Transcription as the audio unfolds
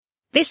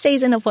This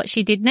season of What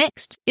She Did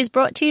Next is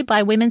brought to you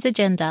by Women's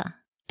Agenda,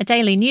 a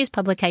daily news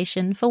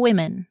publication for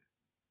women.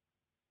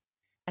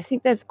 I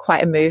think there's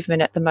quite a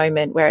movement at the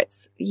moment where it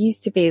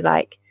used to be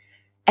like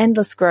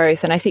endless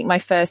growth. And I think my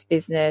first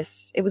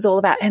business, it was all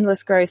about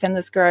endless growth. And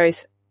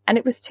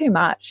it was too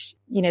much.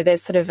 You know,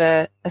 there's sort of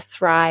a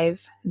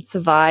thrive and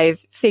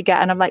survive figure.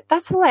 And I'm like,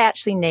 that's all I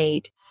actually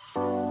need.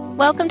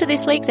 Welcome to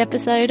this week's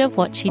episode of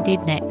What She Did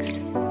Next.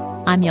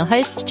 I'm your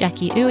host,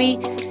 Jackie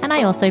Uwe, and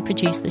I also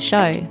produce the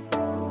show.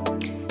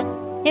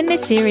 In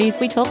this series,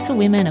 we talk to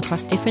women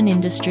across different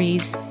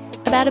industries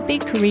about a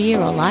big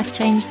career or life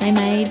change they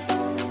made,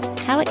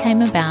 how it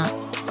came about,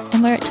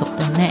 and where it took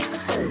them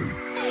next.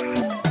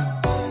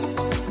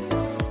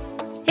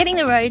 Hitting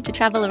the road to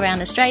travel around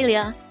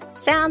Australia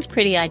sounds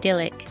pretty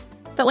idyllic,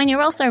 but when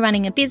you're also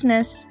running a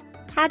business,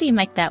 how do you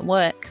make that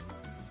work?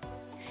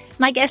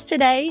 My guest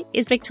today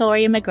is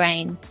Victoria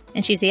McGrain,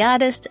 and she's the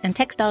artist and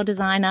textile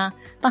designer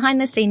behind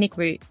the Scenic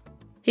Route,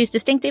 whose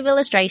distinctive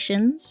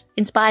illustrations,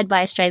 inspired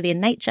by Australian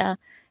nature,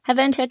 have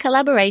earned her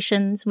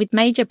collaborations with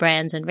major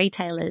brands and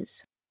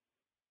retailers.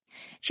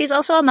 She's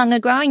also among a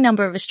growing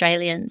number of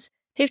Australians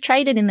who've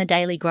traded in the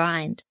daily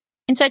grind,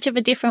 in search of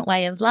a different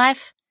way of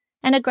life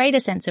and a greater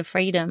sense of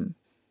freedom.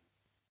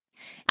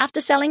 After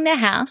selling their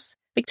house,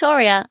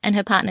 Victoria and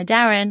her partner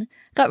Darren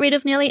got rid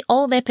of nearly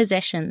all their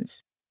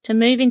possessions to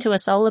move into a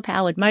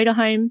solar-powered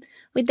motorhome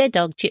with their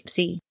dog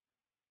Gypsy.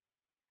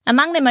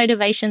 Among their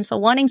motivations for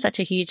wanting such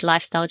a huge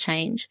lifestyle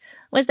change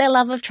was their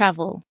love of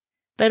travel,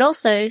 but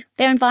also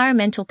their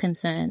environmental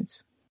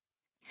concerns.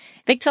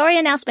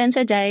 Victoria now spends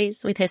her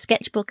days with her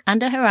sketchbook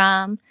under her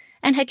arm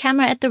and her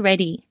camera at the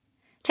ready,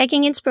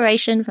 taking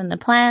inspiration from the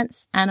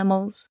plants,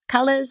 animals,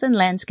 colours and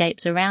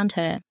landscapes around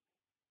her.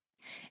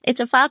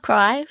 It's a far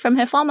cry from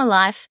her former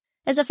life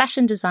as a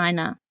fashion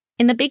designer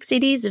in the big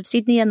cities of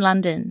Sydney and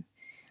London,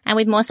 and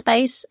with more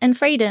space and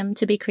freedom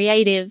to be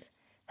creative,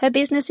 her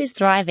business is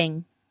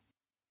thriving.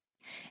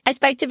 I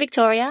spoke to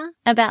Victoria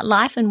about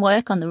life and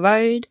work on the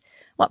road,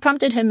 what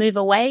prompted her move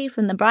away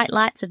from the bright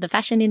lights of the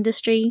fashion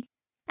industry,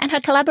 and her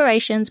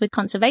collaborations with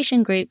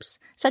conservation groups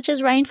such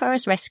as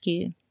Rainforest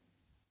Rescue.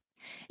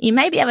 You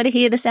may be able to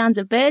hear the sounds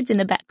of birds in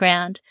the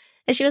background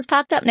as she was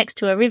parked up next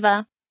to a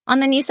river on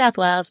the New South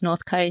Wales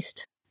north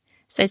coast.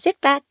 So sit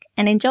back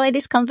and enjoy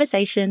this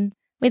conversation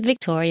with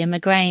Victoria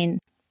McGrain.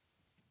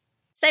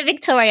 So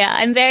Victoria,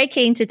 I'm very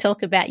keen to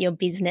talk about your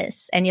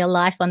business and your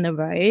life on the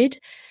road.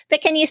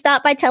 But can you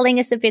start by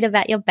telling us a bit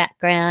about your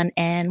background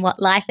and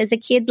what life as a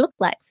kid looked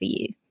like for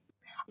you?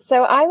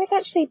 So I was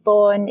actually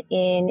born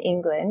in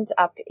England,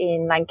 up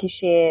in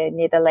Lancashire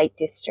near the Lake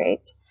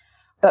District.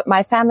 But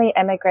my family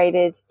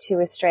emigrated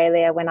to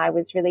Australia when I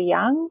was really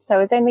young. So I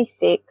was only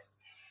 6.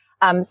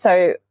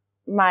 So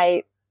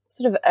my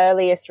sort of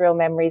earliest real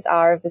memories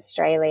are of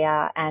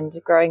Australia and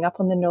growing up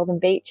on the northern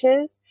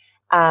beaches.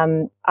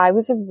 I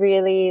was a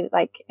really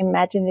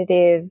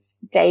imaginative,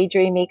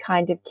 daydreamy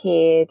kind of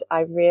kid.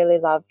 I really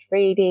loved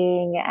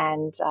reading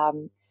and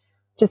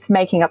just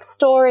making up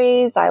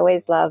stories. I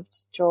always loved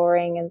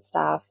drawing and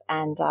stuff.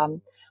 And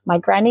my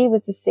granny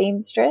was a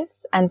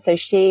seamstress, and so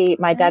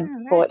my dad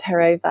brought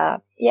her over,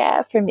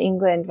 from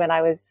England when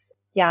I was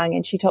young,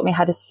 and she taught me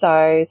how to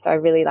sew. So I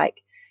really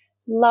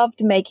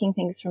loved making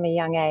things from a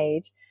young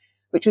age,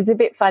 which was a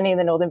bit funny in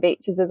the northern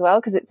beaches as well,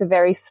 because it's a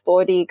very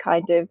sporty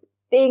kind of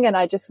thing, and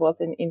I just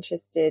wasn't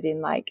interested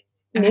in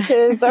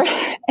knickers or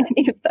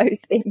any of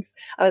those things.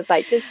 I was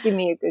like, just give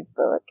me a good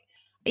book.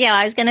 Yeah,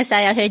 I was going to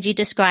say, I heard you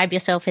describe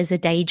yourself as a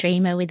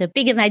daydreamer with a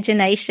big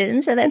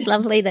imagination. So that's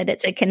lovely that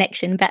it's a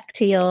connection back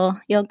to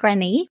your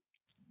granny.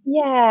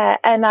 Yeah.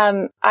 And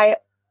I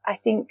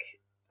think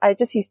I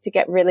just used to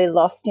get really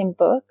lost in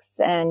books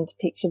and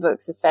picture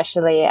books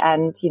especially,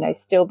 and,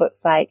 still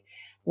books like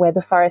Where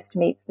the Forest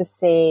Meets the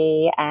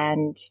Sea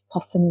and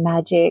Possum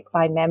Magic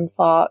by Mem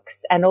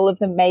Fox and all of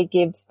the May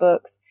Gibbs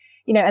books,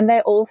 and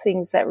they're all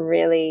things that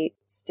really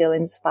still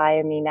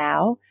inspire me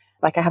now.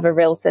 I have a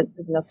real sense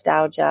of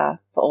nostalgia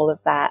for all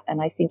of that.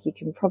 And I think you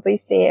can probably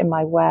see it in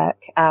my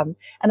work. And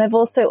I've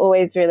also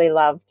always really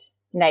loved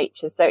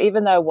nature. So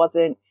even though I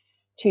wasn't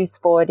too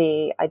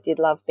sporty, I did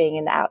love being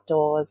in the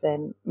outdoors,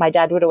 and my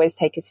dad would always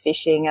take us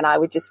fishing, and I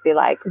would just be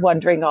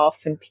wandering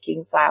off and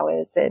picking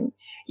flowers and,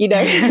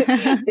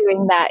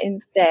 doing that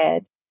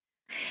instead.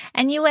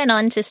 And you went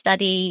on to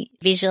study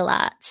visual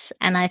arts,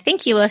 and I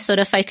think you were sort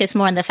of focused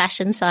more on the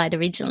fashion side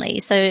originally.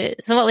 So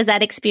what was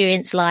that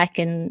experience like,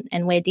 and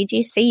where did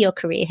you see your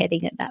career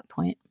heading at that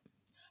point?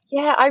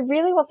 Yeah, I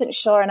really wasn't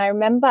sure. And I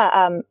remember,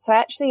 so I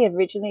actually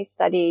originally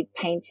studied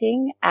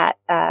painting at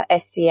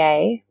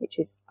SCA, which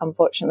is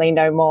unfortunately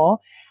no more.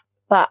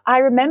 But I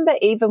remember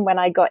even when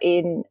I got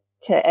into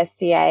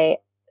SCA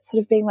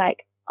sort of being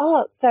like,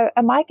 oh, so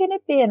am I going to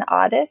be an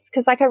artist?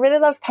 Because I really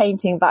love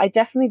painting, but I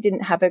definitely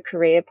didn't have a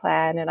career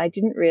plan, and I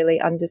didn't really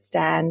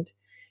understand,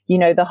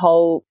 the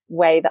whole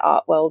way the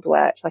art world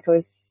worked. I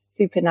was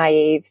super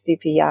naive,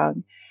 super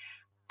young.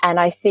 And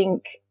I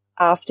think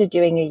after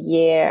doing a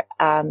year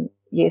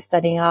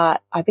studying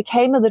art, I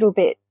became a little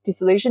bit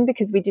disillusioned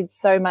because we did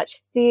so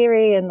much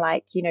theory and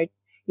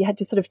you had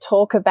to sort of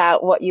talk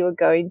about what you were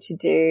going to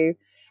do.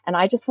 And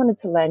I just wanted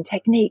to learn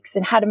techniques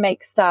and how to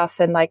make stuff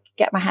and like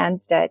get my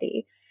hands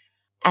dirty.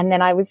 And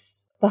then I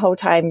was the whole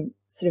time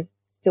sort of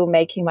still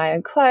making my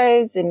own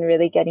clothes and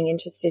really getting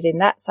interested in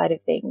that side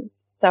of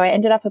things. So I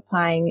ended up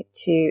applying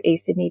to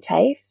East Sydney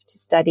TAFE to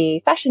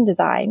study fashion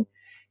design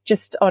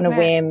just on a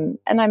whim,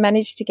 and I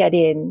managed to get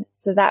in.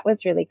 So that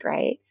was really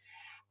great.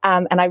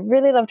 And I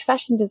really loved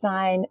fashion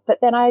design, but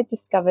then I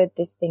discovered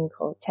this thing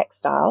called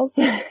textiles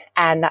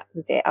and that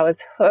was it. I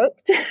was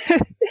hooked.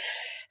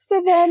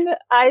 So then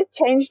I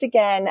changed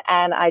again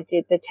and I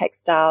did the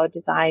textile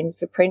design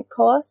for print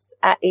course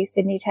at East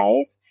Sydney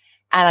TAFE.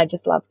 And I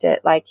just loved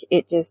it. Like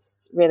it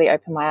just really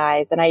opened my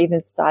eyes. And I even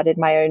started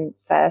my own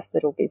first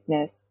little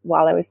business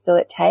while I was still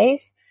at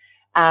TAFE.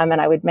 And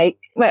I would make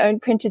my own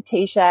printed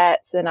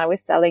t-shirts and I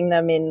was selling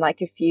them in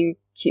like a few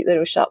cute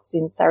little shops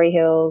in Surrey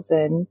Hills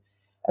and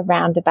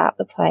around about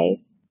the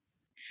place.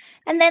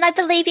 And then I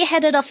believe you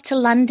headed off to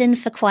London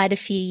for quite a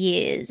few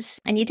years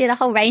and you did a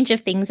whole range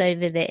of things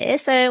over there.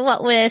 So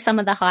what were some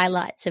of the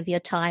highlights of your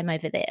time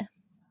over there?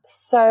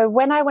 So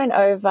when I went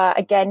over,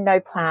 again, no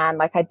plan,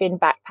 like I'd been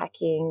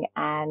backpacking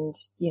and,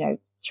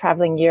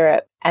 traveling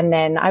Europe. And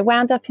then I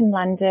wound up in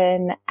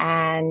London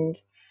and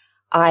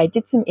I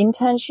did some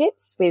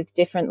internships with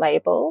different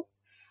labels,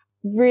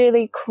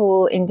 really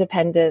cool,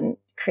 independent,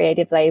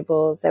 creative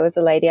labels. There was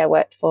a lady I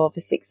worked for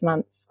 6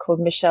 months called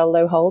Michelle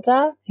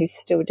Lowholder, who's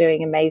still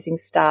doing amazing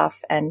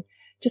stuff and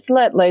just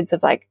learnt loads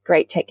of like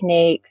great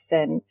techniques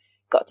and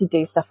got to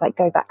do stuff like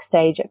go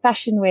backstage at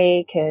Fashion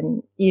Week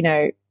and,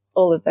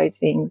 all of those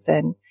things.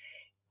 And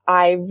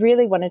I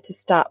really wanted to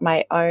start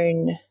my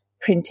own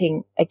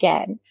printing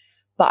again,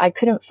 but I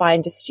couldn't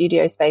find a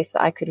studio space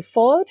that I could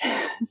afford.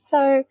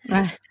 So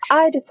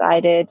I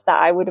decided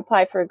that I would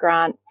apply for a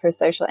grant for a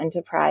social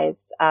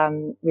enterprise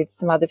with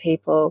some other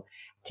people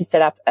to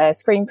set up a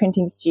screen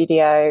printing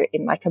studio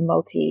in like a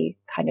multi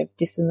kind of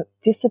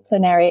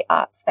disciplinary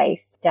art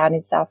space down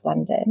in South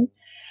London.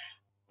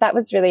 That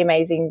was really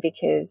amazing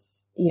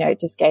because, it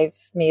just gave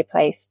me a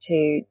place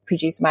to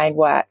produce my own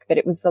work, but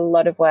it was a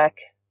lot of work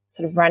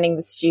sort of running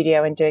the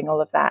studio and doing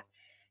all of that.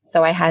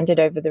 So I handed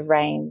over the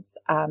reins.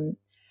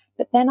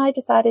 But then I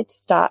decided to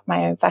start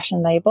my own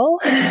fashion label,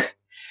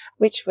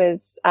 which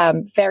was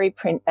very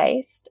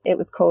print-based. It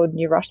was called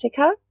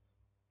Neurotica.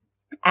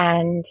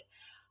 And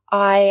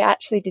I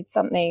actually did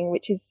something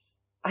which is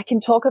I can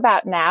talk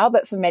about now,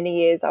 but for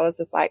many years I was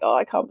just like, oh,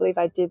 I can't believe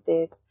I did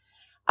this.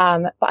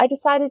 But I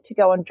decided to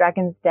go on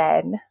Dragon's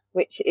Den,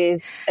 which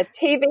is a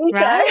TV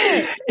show.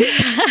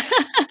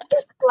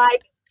 It's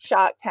like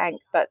Shark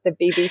Tank, but the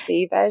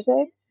BBC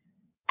version.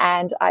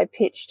 And I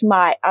pitched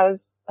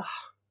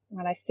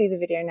when I see the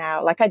video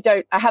now, like I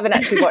haven't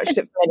actually watched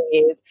it for many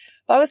years,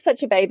 but I was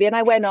such a baby and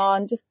I went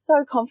on just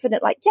so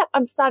confident, like, yep,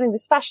 I'm starting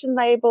this fashion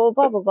label,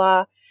 blah, blah,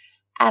 blah.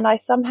 And I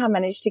somehow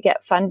managed to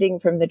get funding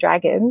from the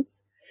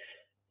Dragons.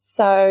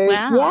 So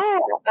I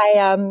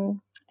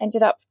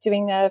ended up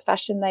doing the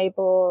fashion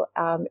label.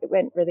 It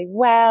went really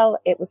well.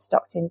 It was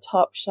stocked in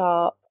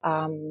Topshop.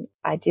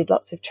 I did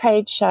lots of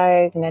trade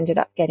shows and ended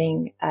up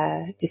getting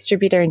a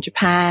distributor in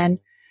Japan.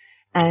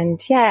 And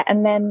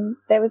then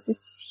there was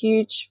this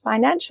huge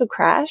financial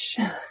crash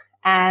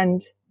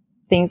and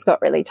things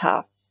got really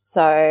tough.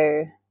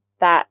 So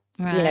that,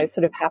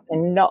 sort of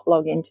happened not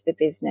long into the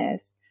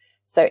business.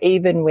 So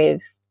even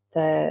with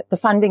the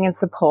funding and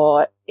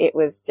support, it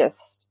was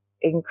just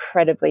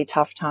incredibly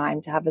tough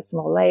time to have a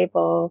small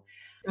label.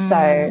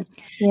 So,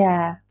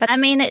 yeah. But I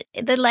mean,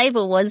 the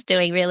label was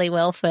doing really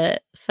well for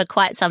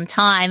quite some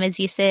time. As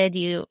you said,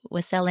 you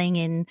were selling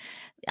in,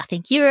 I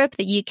think, Europe,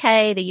 the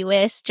UK, the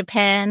US,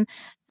 Japan.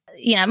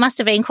 It must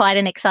have been quite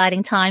an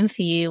exciting time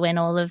for you when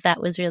all of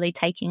that was really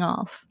taking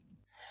off.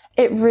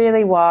 It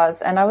really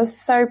was. And I was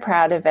so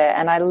proud of it.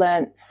 And I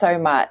learned so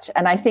much.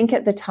 And I think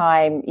at the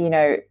time,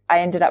 I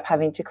ended up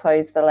having to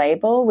close the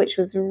label, which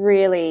was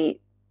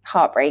really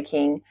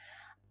heartbreaking.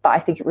 But I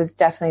think it was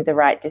definitely the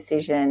right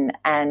decision.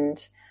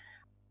 And,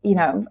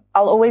 I'll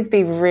always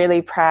be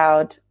really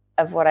proud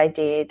of what I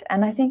did.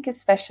 And I think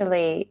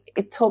especially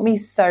it taught me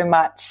so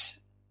much,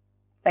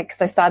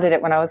 because I started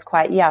it when I was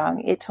quite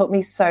young. It taught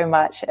me so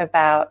much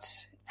about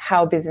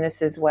how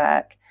businesses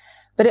work.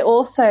 But it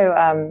also,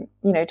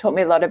 taught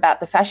me a lot about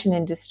the fashion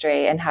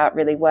industry and how it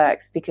really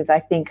works, because I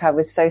think I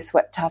was so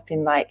swept up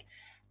in like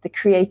the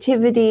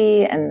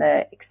creativity and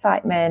the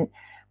excitement,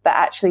 but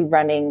actually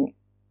running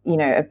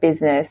a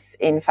business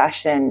in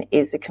fashion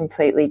is a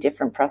completely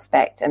different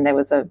prospect. And there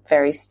was a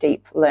very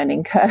steep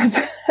learning curve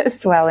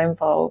as well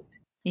involved.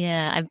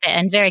 Yeah, I bet,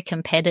 and very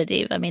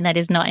competitive. I mean, that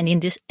is not an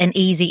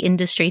easy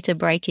industry to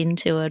break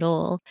into at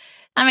all.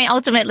 I mean,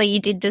 ultimately,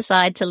 you did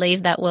decide to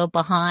leave that world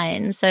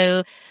behind.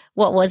 So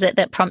what was it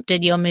that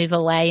prompted your move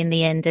away in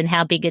the end, and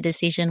how big a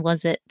decision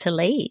was it to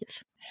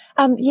leave?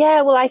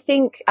 I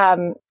think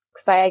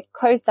because I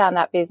closed down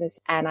that business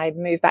and I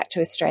moved back to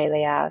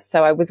Australia.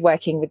 So I was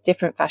working with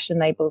different fashion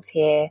labels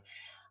here.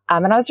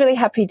 And I was really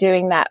happy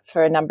doing that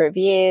for a number of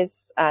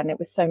years. And it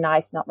was so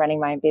nice not running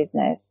my own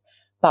business.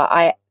 But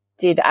I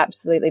did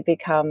absolutely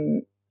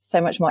become so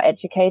much more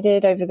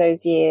educated over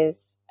those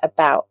years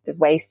about the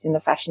waste in the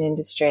fashion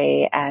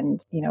industry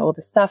and, you know, all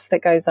the stuff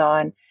that goes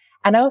on.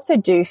 And I also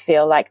do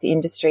feel like the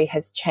industry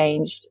has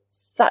changed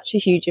such a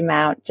huge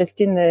amount just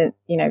in the,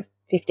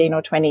 15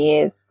 or 20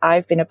 years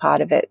I've been a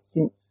part of it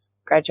since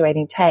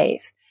graduating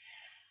TAFE.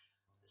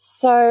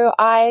 So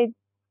I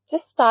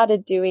just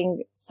started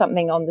doing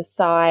something on the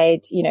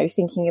side,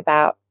 thinking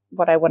about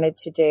what I wanted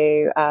to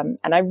do. And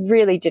I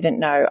really didn't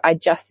know. I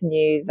just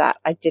knew that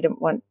I didn't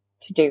want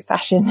to do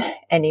fashion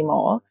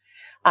anymore.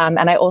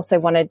 And I also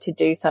wanted to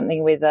do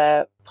something with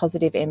a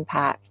positive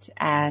impact.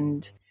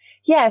 And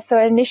yeah, so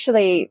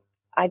initially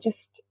I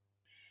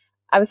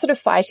was sort of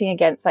fighting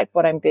against like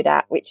what I'm good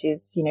at, which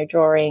is,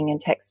 drawing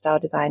and textile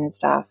design and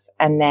stuff.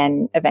 And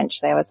then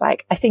eventually I was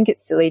like, I think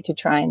it's silly to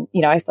try and,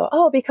 I thought,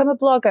 oh, I'll become a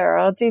blogger or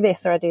I'll do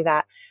this or I'll do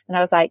that. And I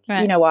was like,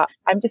 right. You know what?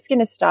 I'm just going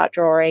to start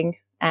drawing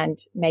and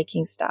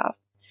making stuff.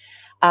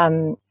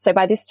 So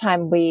by this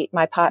time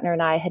my partner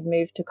and I had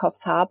moved to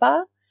Coffs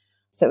Harbour.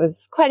 So it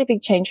was quite a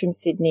big change from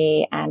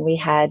Sydney, and we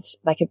had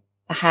like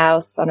a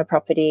house on a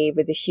property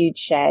with a huge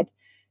shed.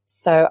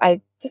 So I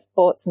just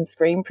bought some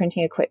screen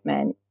printing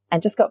equipment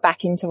and just got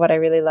back into what I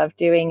really love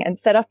doing and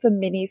set up a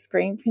mini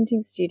screen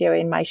printing studio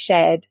in my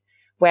shed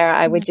where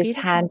I would just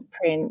hand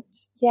print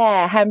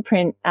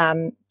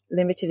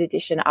limited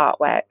edition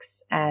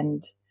artworks.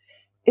 And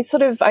it's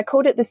I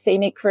called it the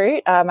scenic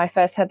route. I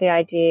first had the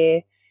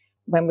idea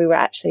when we were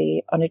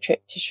actually on a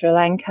trip to Sri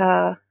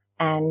Lanka.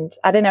 And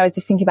I don't know, I was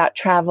just thinking about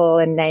travel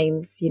and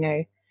names,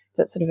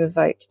 that sort of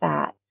evoked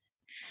that.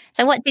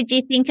 So what did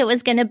you think it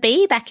was going to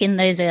be back in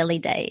those early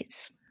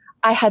days?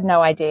 I had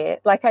no idea.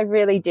 Like, I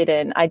really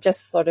didn't. I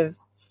just sort of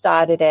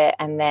started it.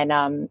 And then,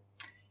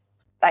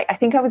 I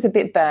think I was a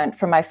bit burnt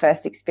from my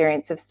first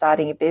experience of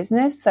starting a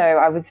business. So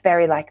I was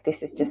very like,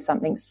 this is just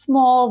something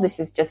small. This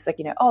is just like,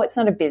 it's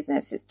not a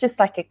business. It's just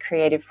like a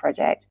creative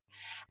project.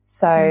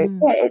 So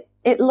yeah,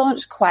 it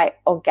launched quite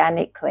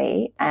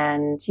organically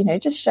and,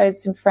 just showed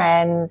some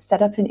friends,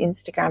 set up an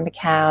Instagram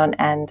account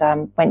and,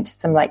 went to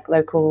some like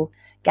local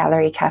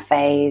gallery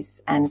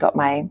cafes and got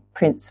my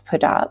prints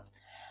put up.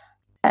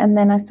 And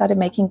then I started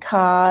making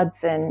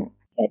cards and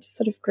it just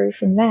sort of grew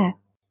from there.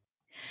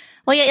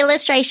 Well, your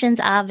illustrations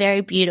are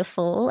very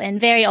beautiful and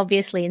very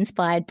obviously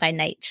inspired by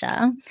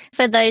nature.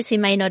 For those who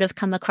may not have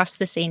come across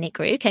the scenic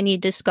route, can you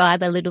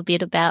describe a little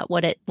bit about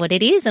what it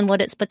is and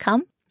what it's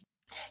become?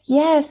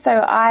 Yeah,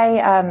 so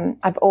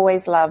I've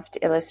always loved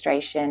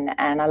illustration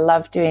and I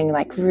love doing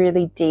like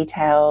really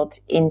detailed,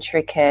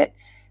 intricate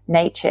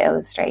nature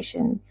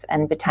illustrations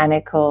and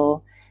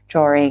botanical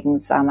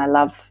drawings. I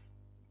love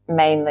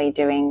mainly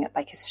doing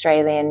like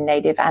Australian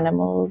native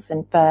animals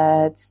and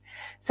birds.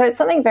 So it's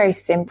something very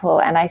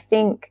simple. And I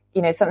think,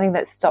 something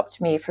that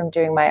stopped me from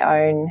doing my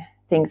own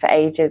thing for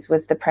ages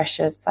was the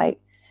pressures like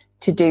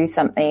to do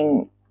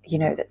something,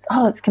 that's,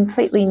 it's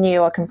completely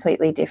new or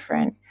completely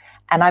different.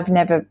 And I've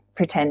never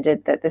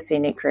pretended that the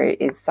scenic route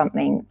is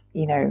something,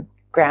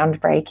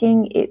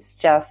 groundbreaking. It's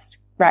just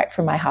right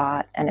from my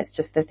heart and it's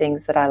just the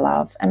things that I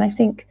love. And I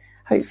think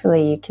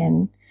hopefully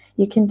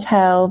you can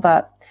tell,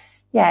 but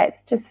yeah,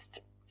 it's just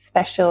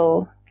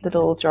special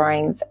little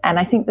drawings. And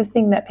I think the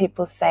thing that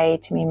people say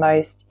to me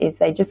most is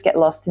they just get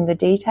lost in the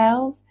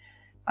details.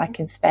 I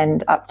can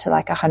spend up to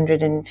like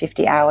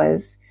 150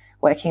 hours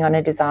working on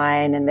a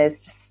design and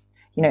there's just,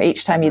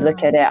 each time you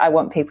look at it, I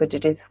want people to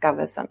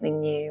discover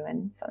something new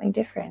and something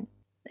different.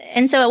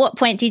 And so at what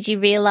point did you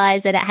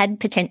realise that it had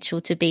potential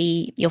to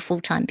be your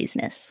full-time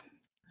business?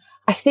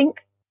 I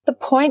think the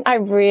point I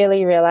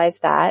really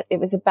realised that it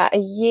was about a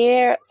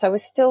year. So I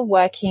was still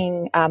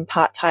working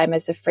part-time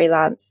as a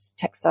freelance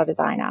textile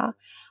designer,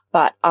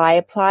 but I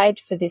applied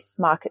for this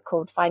market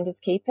called Finders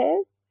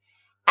Keepers.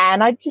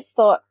 And I just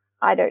thought,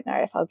 I don't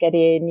know if I'll get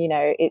in,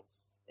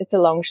 it's a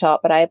long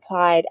shot, but I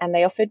applied and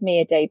they offered me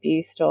a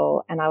debut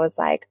stall and I was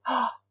like,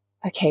 oh,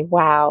 okay,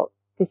 wow,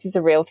 this is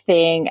a real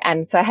thing.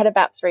 And so I had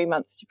about 3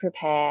 months to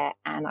prepare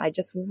and I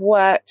just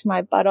worked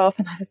my butt off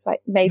and I was like,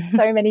 made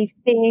so many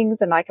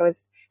things and like I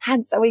was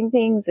hand sewing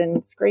things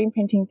and screen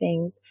printing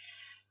things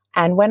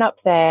and went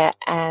up there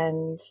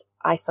and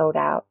I sold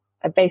out.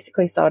 I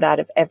basically sold out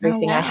of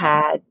everything I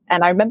had.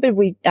 And I remember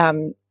we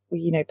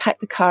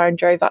packed the car and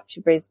drove up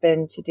to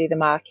Brisbane to do the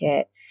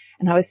market.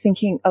 And I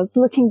was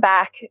looking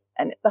back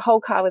and the whole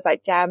car was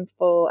like jam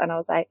full. And I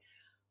was like,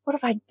 what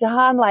have I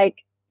done?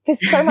 Like,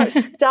 there's so much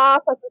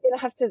stuff. Like, we're going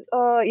to have to,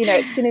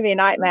 it's going to be a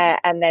nightmare.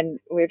 And then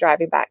we were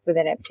driving back with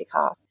an empty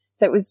car.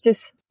 So it was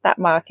just, that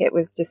market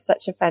was just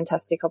such a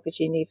fantastic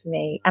opportunity for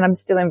me. And I'm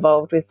still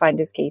involved with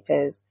Finders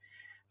Keepers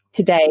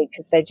today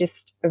because they're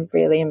just a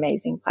really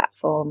amazing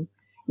platform,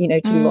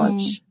 to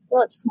launch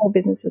small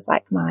businesses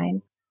like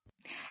mine.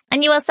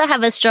 And you also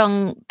have a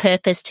strong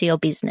purpose to your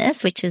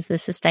business, which is the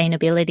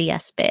sustainability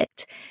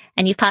aspect.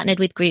 And you've partnered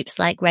with groups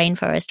like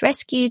Rainforest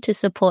Rescue to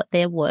support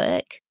their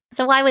work.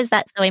 So why was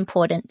that so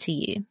important to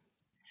you?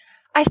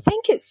 I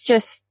think it's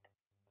just,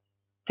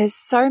 there's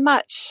so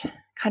much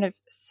kind of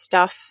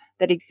stuff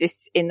that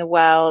exists in the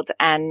world.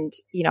 And,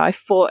 I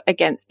fought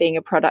against being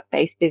a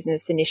product-based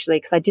business initially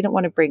because I didn't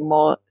want to bring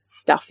more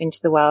stuff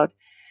into the world.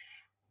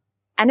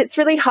 And it's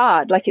really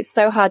hard. Like, it's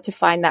so hard to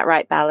find that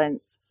right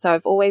balance. So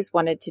I've always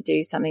wanted to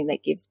do something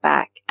that gives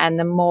back. And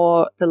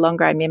the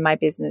longer I'm in my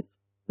business,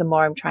 the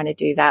more I'm trying to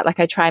do that. Like,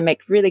 I try and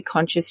make really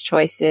conscious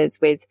choices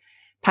with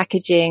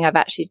packaging. I've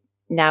actually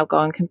now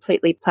gone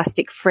completely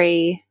plastic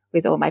free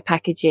with all my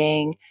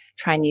packaging,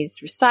 try and use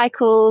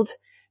recycled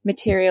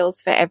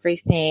materials for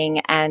everything.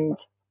 And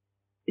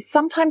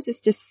sometimes it's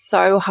just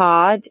so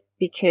hard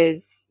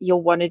because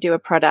you'll want to do a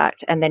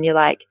product and then you're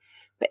like,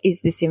 but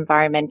is this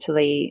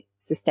environmentally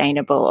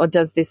sustainable, or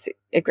does this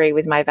agree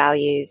with my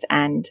values?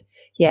 And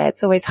yeah,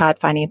 it's always hard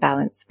finding a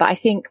balance. But I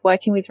think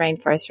working with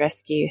Rainforest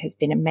Rescue has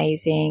been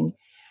amazing.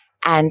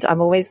 And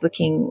I'm always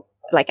looking,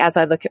 like, as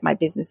I look at my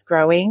business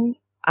growing,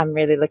 I'm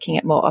really looking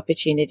at more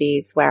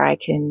opportunities where I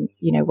can,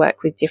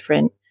 work with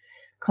different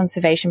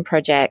conservation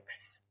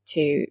projects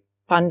to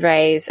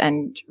fundraise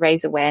and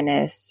raise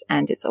awareness.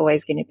 And it's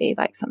always going to be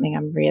like something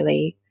I'm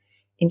really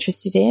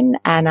interested in.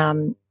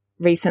 And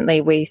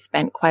recently we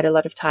spent quite a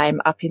lot of time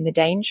up in the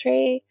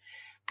Daintree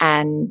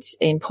and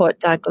in Port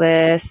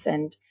Douglas,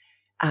 and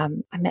I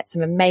met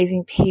some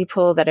amazing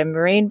people that are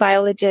marine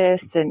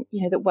biologists and,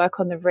 that work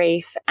on the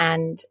reef.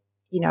 And,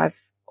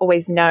 I've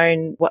always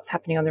known what's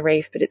happening on the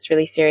reef, but it's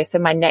really serious. So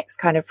my next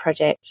kind of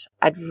project,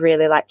 I'd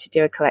really like to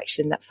do a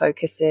collection that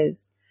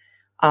focuses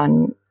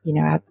on,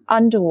 our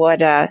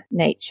underwater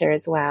nature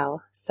as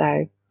well.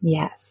 So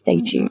yeah, stay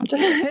tuned.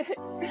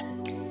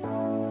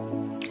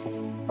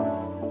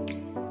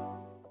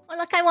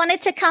 Look, I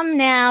wanted to come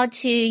now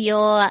to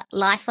your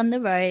life on the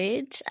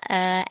road.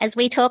 As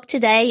we talk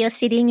today, you're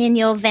sitting in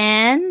your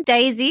van,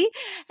 Daisy,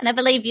 and I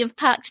believe you've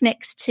parked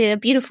next to a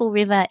beautiful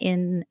river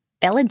in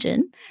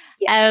Bellingen.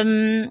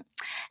 Yes.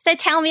 So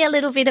tell me a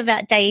little bit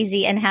about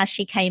Daisy and how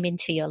she came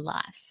into your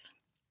life.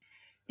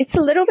 It's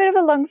a little bit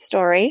of a long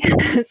story,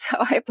 so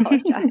I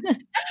apologize.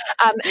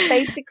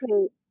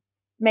 Basically,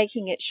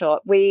 making it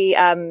short, we'd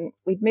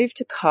moved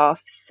to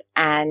Coffs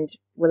and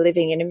we're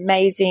living in an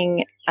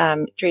amazing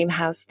dream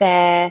house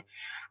there,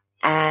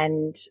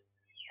 and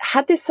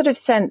had this sort of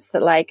sense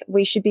that, like,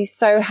 we should be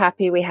so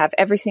happy we have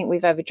everything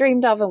we've ever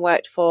dreamed of and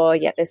worked for,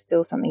 yet there's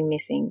still something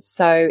missing.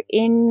 So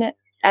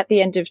at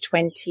the end of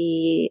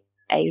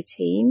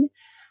 2018,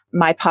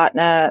 my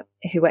partner,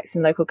 who works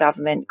in local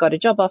government, got a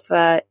job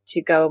offer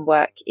to go and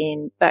work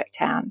in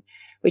Burketown,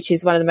 which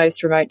is one of the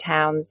most remote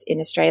towns in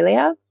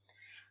Australia.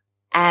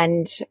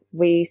 And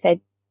we said,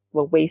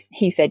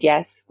 he said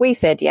yes, we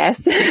said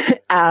yes.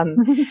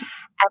 And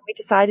we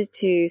decided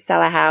to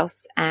sell our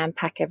house and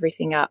pack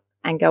everything up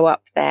and go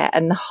up there.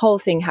 And the whole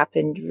thing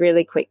happened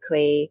really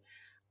quickly.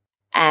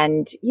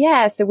 And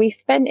yeah, so we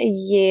spent a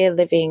year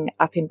living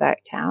up in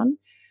Burketown,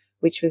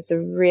 which was a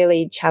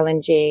really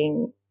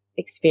challenging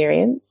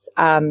experience.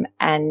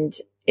 And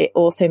it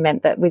also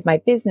meant that with my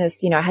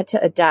business, I had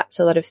to adapt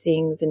a lot of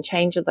things and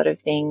change a lot of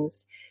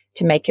things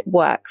to make it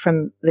work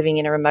from living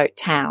in a remote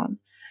town.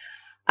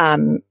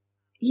 And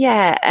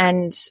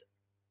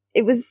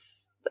it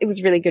was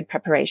really good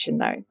preparation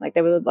though. Like,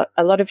 there were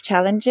a lot of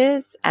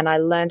challenges, and I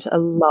learned a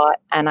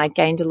lot, and I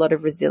gained a lot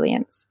of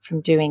resilience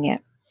from doing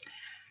it.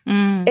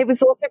 It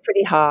was also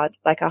pretty hard,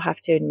 like, I'll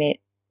have to admit,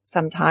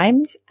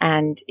 sometimes.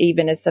 And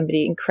even as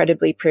somebody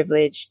incredibly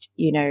privileged,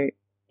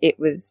 it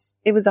was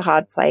a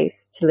hard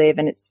place to live,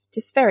 and it's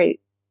just the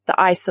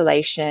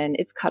isolation,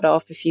 it's cut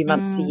off a few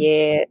months a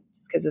year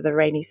just because of the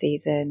rainy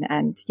season.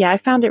 And yeah, I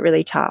found it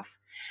really tough.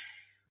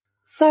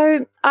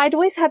 So I'd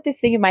always had this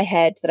thing in my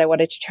head that I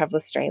wanted to travel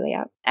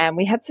Australia. And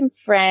we had some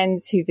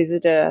friends who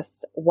visited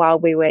us while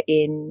we were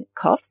in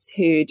Coffs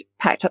who'd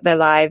packed up their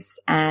lives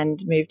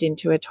and moved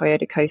into a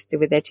Toyota Coaster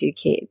with their 2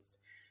 kids.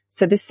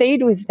 So the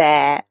seed was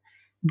there.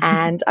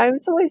 And I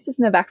was always just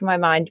in the back of my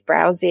mind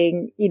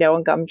browsing,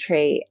 on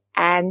Gumtree.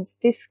 And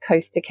this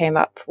coaster came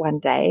up one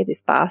day,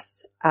 this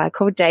bus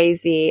called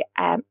Daisy.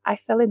 And I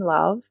fell in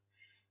love.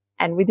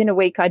 And within a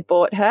week, I'd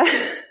bought her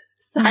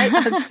sight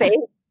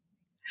unseen.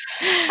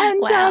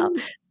 And wow.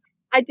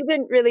 I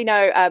didn't really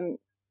know,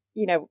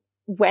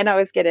 when I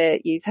was going to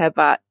use her,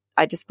 but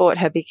I just bought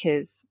her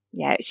because,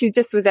 yeah, she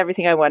just was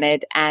everything I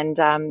wanted. And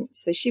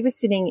so she was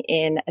sitting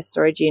in a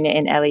storage unit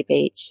in Ellie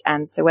Beach.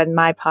 And so when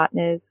my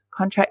partner's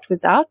contract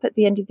was up at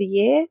the end of the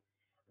year,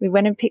 we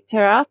went and picked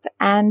her up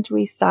and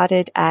we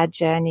started our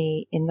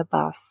journey in the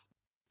bus.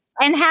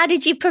 And how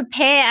did you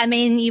prepare? I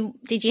mean,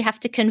 did you have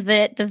to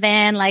convert the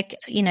van,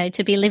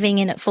 to be living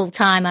in it full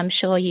time? I'm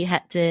sure you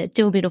had to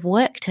do a bit of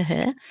work to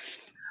her.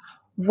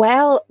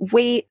 Well,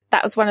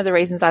 that was one of the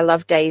reasons I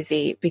love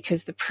Daisy,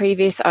 because the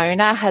previous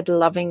owner had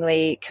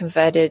lovingly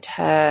converted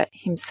her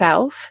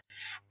himself.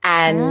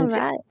 And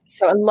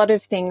so a lot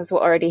of things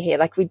were already here.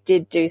 Like, we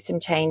did do some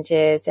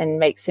changes and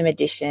make some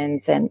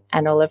additions and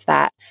all of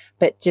that.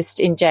 But just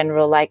in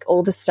general, like,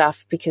 all the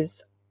stuff,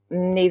 because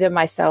neither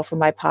myself or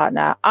my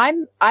partner,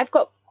 I've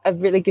got a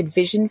really good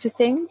vision for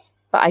things,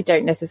 but I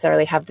don't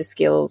necessarily have the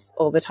skills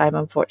all the time,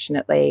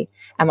 unfortunately.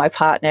 And my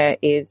partner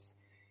is,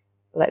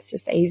 let's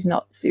just say, he's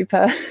not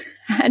super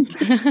handy,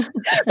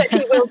 but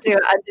he will do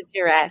it under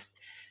duress.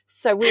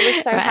 So we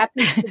were so Right.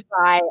 happy to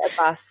buy a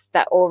bus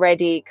that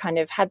already kind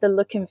of had the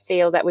look and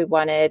feel that we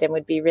wanted and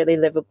would be really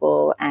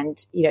livable.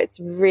 And, you know, it's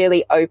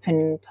really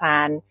open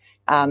plan.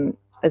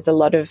 There's a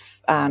lot of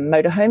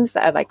motorhomes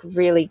that are like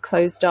really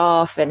closed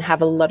off and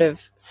have a lot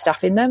of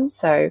stuff in them.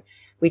 So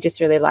we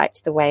just really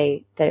liked the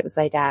way that it was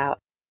laid out.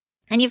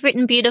 And you've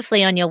written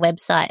beautifully on your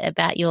website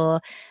about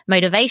your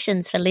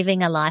motivations for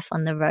living a life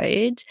on the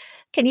road.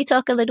 Can you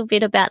talk a little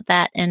bit about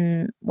that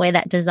and where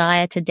that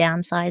desire to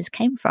downsize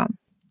came from?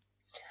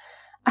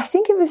 I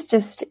think it was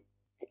just,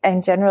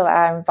 in general,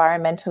 our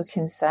environmental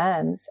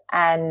concerns.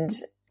 And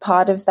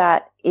part of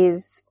that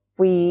is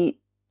we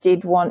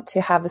did want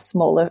to have a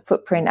smaller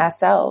footprint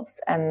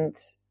ourselves and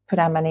put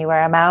our money where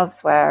our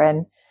mouths were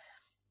and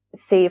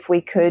see if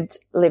we could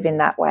live in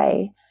that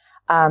way.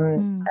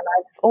 And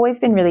I've always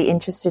been really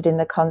interested in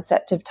the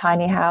concept of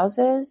tiny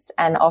houses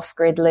and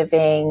off-grid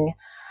living.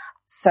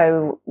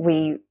 So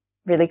we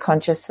really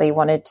consciously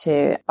wanted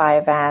to buy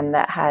a van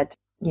that had,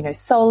 you know,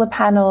 solar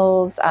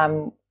panels.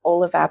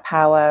 All of our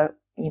power,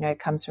 you know,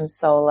 comes from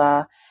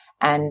solar,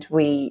 and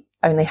we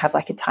only have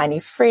like a tiny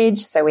fridge.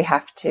 So we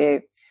have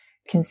to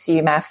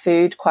consume our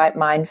food quite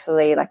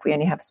mindfully. Like we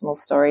only have small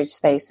storage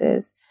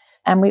spaces.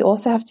 And we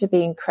also have to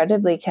be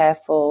incredibly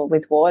careful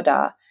with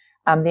water.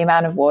 The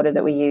amount of water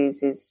that we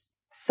use is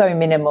so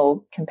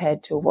minimal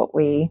compared to what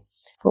we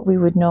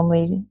would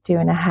normally do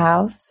in a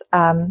house.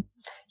 And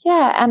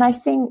I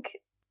think,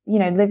 you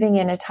know, living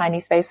in a tiny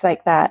space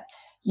like that,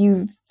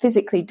 you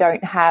physically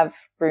don't have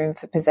room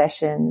for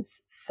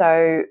possessions.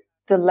 So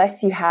the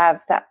less you have,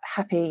 that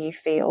happier you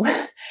feel.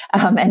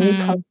 And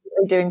you're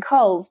constantly doing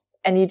calls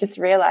and you just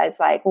realize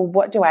like, well,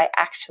 what do I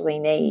actually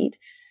need?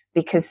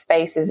 Because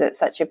space is at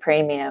such a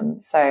premium.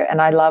 So,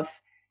 and I love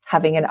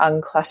having an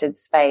uncluttered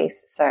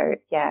space. So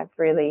yeah, I've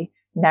really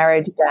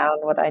narrowed down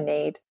what I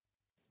need.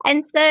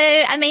 And so,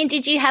 I mean,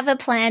 did you have a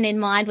plan in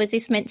mind? Was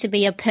this meant to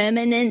be a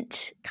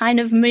permanent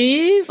kind of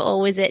move,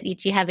 or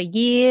did you have a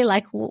year?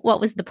 Like, what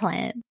was the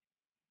plan?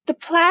 The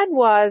plan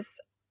was,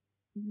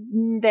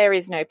 there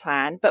is no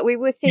plan, but we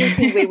were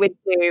thinking we would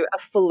do a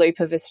full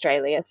loop of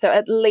Australia. So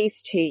at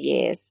least 2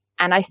 years.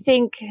 And I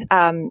think, you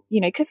know,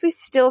 because we're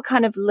still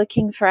kind of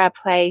looking for our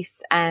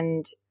place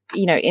and,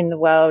 you know, in the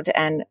world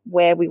and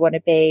where we want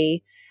to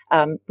be.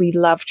 We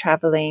love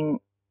traveling.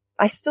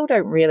 I still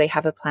don't really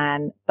have a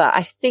plan, but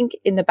I think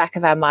in the back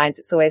of our minds,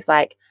 it's always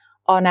like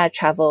on our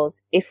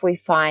travels, if we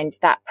find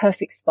that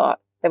perfect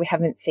spot that we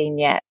haven't seen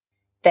yet,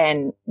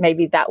 then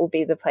maybe that will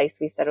be the place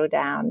we settle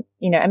down,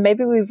 you know, and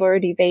maybe we've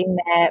already been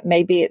there.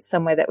 Maybe it's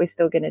somewhere that we're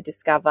still going to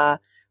discover,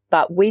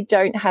 but we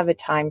don't have a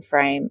time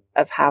frame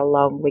of how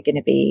long we're going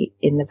to be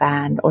in the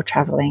van or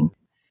traveling.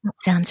 That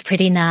sounds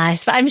pretty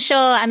nice. But I'm sure,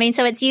 I mean,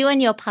 so it's you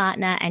and your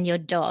partner and your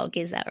dog,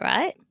 is that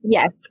right?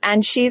 Yes.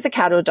 And she's a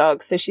cattle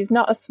dog, so she's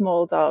not a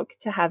small dog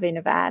to have in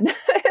a van.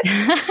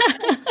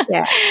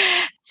 Yeah.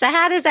 So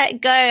how does that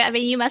go? I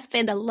mean, you must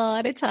spend a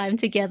lot of time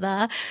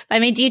together. I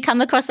mean, do you come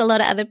across a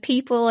lot of other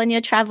people on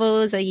your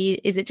travels?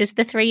 Is it just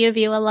the three of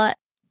you a lot?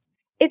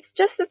 It's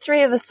just the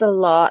three of us a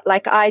lot.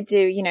 Like I do,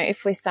 you know,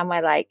 if we're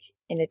somewhere like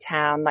in a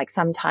town, like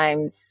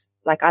sometimes,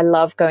 like I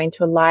love going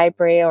to a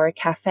library or a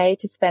cafe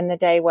to spend the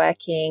day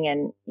working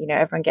and, you know,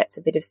 everyone gets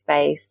a bit of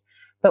space.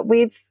 But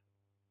we've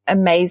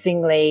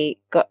amazingly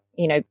got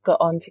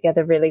on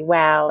together really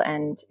well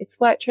and it's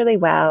worked really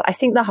well. I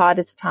think the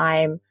hardest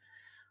time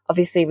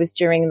obviously was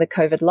during the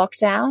COVID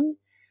lockdown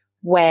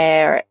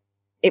where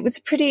it was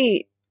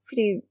pretty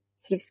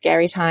sort of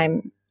scary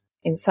time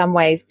in some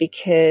ways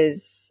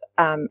because,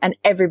 and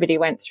everybody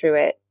went through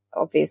it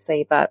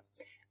obviously, but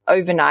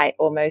overnight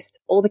almost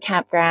all the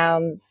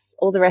campgrounds,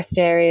 all the rest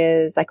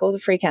areas, like all the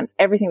free camps,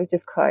 everything was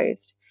just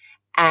closed.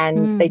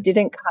 And they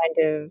didn't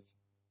kind of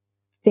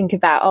think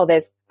about, oh,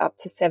 there's up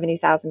to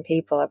 70,000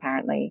 people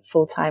apparently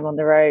full time on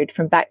the road,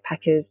 from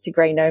backpackers to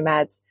grey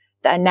nomads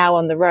that are now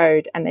on the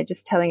road, and they're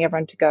just telling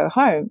everyone to go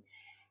home.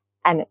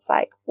 And it's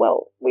like,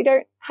 well, we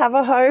don't have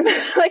a home.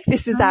 Like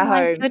this is our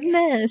home. Oh my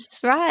goodness.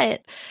 Right.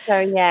 So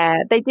yeah,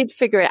 they did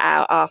figure it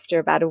out after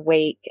about a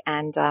week.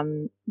 And,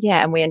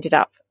 and we ended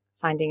up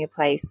finding a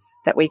place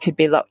that we could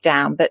be locked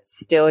down, but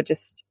still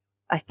just,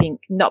 I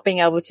think not being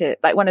able to,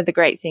 like one of the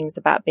great things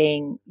about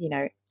being, you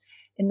know,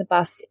 in the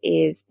bus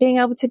is being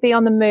able to be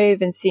on the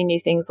move and see new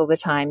things all the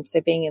time.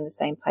 So being in the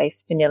same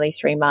place for nearly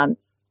 3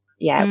 months.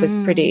 Yeah,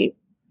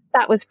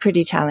 that was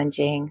pretty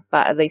challenging,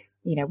 but at least,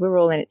 you know, we were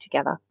all in it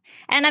together.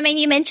 And I mean,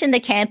 you mentioned the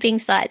camping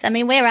sites. I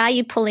mean, where are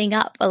you pulling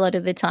up a lot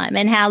of the time,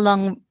 and how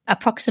long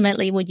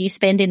approximately would you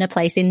spend in a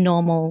place in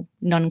normal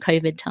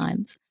non-COVID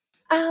times?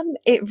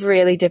 It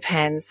really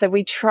depends. So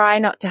we try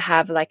not to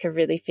have like a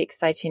really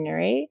fixed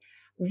itinerary.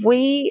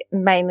 We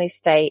mainly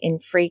stay in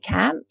free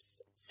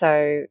camps.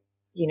 So,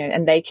 you know,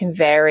 and they can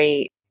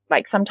vary.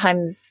 Like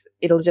sometimes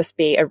it'll just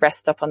be a rest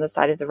stop on the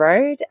side of the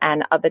road,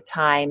 and other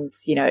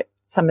times, you know,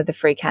 some of the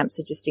free camps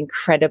are just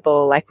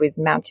incredible, like with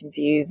mountain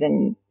views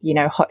and, you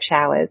know, hot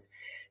showers.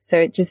 So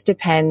it just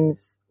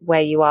depends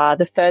where you are.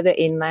 The further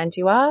inland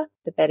you are,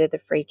 the better the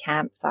free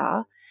camps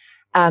are.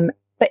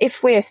 But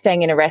if we're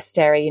staying in a rest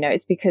area,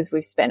 it's because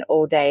we've spent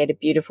all day at a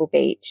beautiful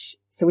beach.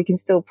 So we can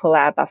still pull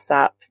our bus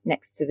up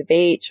next to the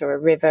beach or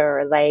a river or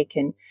a lake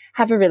and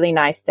have a really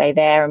nice day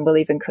there. And we'll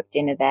even cook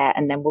dinner there.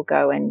 And then we'll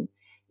go and,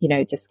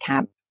 just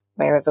camp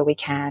wherever we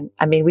can.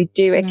 I mean, we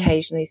do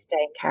occasionally stay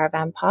in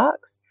caravan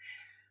parks.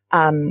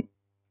 And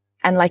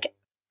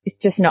it's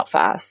just not for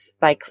us.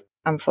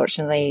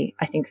 Unfortunately,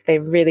 I think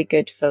they're really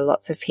good for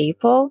lots of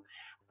people,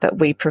 but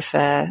we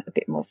prefer a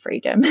bit more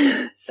freedom.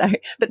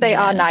 But they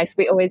are nice.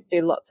 We always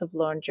do lots of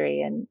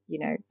laundry and,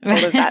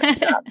 all of that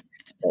stuff.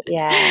 But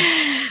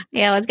yeah.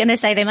 Yeah, I was going to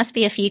say there must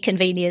be a few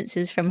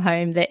conveniences from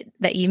home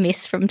that you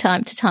miss from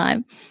time to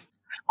time.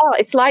 Oh,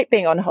 it's like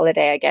being on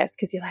holiday, I guess,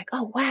 because you're like,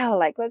 oh, wow,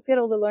 let's get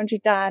all the laundry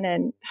done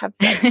and have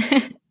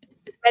as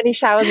many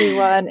showers we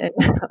want and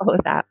all of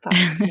that. But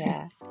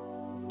yeah.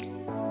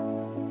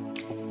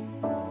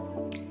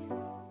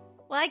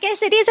 Well, I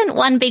guess it isn't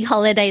one big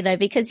holiday though,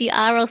 because you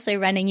are also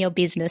running your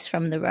business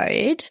from the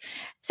road.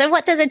 So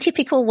what does a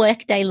typical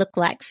work day look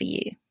like for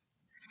you?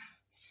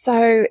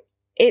 So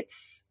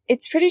it's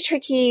pretty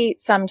tricky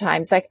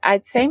sometimes.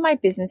 I'd say my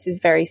business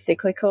is very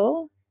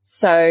cyclical.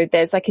 So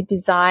there's a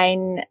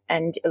design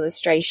and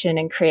illustration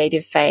and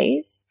creative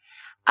phase.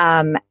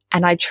 And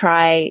I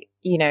try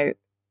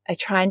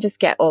and just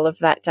get all of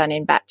that done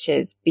in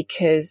batches,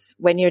 because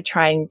when you're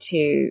trying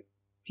to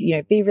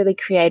be really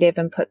creative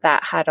and put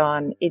that hat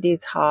on, it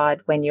is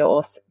hard when you're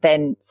also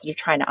then sort of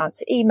trying to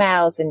answer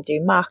emails and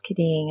do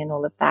marketing and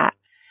all of that.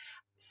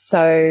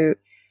 So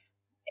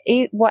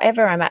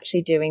whatever I'm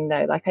actually doing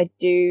though, I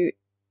do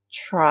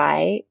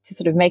try to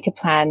sort of make a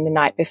plan the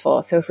night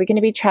before. So if we're going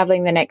to be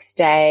traveling the next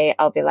day,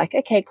 I'll be like,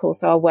 okay, cool.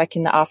 So I'll work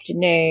in the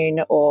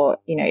afternoon, or,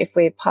 if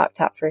we're parked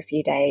up for a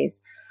few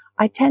days,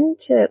 I tend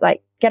to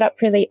get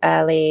up really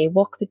early,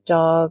 walk the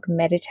dog,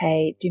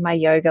 meditate, do my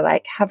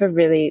yoga, have a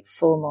really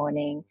full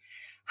morning,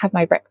 have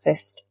my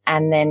breakfast,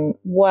 and then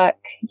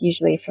work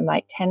usually from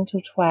 10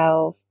 till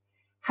 12,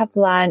 have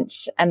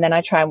lunch, and then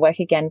I try and work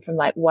again from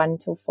 1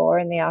 till 4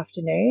 in the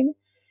afternoon.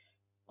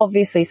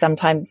 Obviously,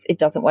 sometimes it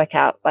doesn't work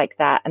out like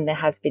that. And there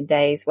has been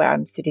days where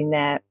I'm sitting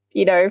there,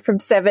 from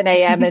 7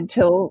 a.m.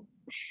 until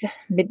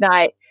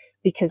midnight,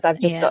 because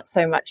I've just got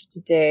so much to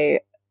do.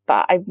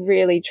 But I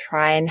really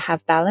try and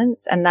have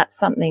balance. And that's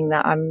something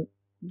that I'm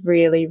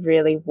really,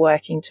 really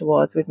working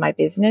towards with my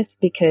business,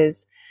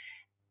 because,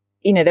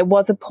 there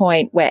was a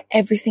point where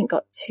everything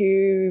got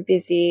too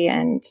busy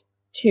and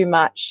too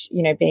much,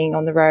 being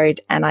on the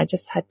road. And I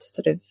just had to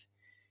sort of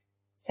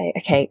say,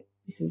 okay,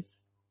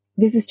 this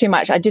is too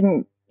much. I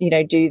didn't,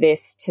 do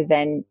this to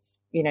then,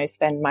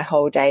 spend my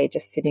whole day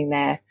just sitting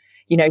there,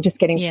 just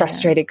getting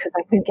frustrated because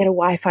I couldn't get a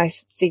Wi-Fi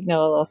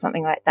signal or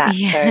something like that.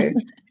 Yeah. So,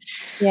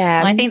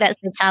 yeah. Well, I think that's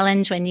the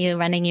challenge when you're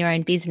running your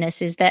own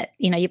business, is that,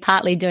 you're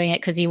partly doing it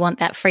because you want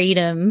that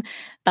freedom,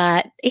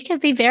 but it can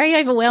be very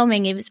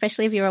overwhelming,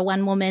 especially if you're a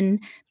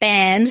one-woman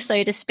band,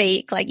 so to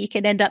speak. You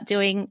could end up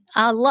doing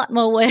a lot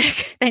more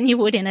work than you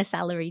would in a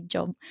salaried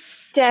job.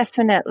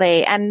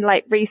 Definitely. And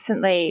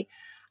recently,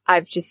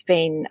 I've just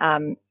been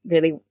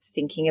really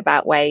thinking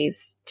about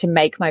ways to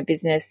make my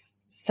business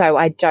so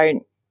I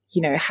don't,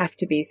 have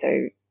to be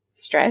so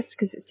stressed,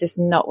 because it's just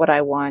not what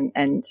I want.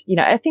 And,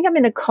 I think I'm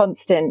in a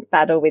constant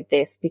battle with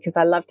this, because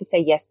I love to say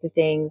yes to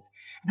things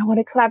and I want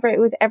to collaborate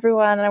with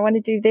everyone and I want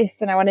to do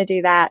this and I want to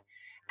do that.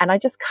 And I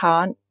just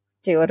can't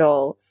do it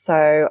all.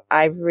 So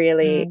I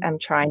really am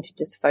trying to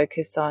just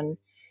focus on,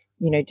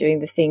 doing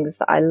the things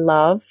that I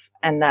love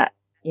and that,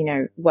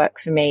 work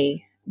for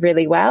me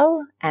really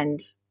well,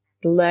 and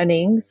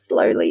learning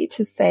slowly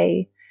to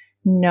say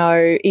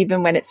no,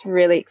 even when it's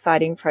really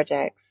exciting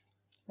projects.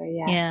 So,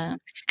 yeah. Yeah.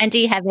 And do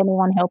you have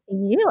anyone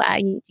helping you?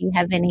 Do you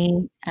have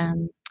any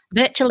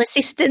virtual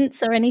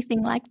assistants or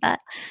anything like that?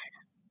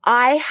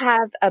 I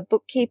have a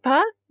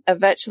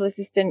virtual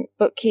assistant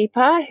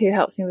bookkeeper who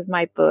helps me with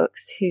my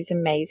books, who's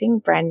amazing,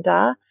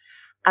 Brenda.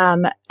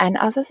 And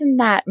other than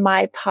that,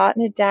 my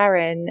partner,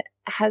 Darren,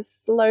 I've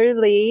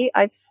slowly,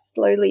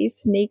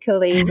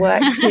 sneakily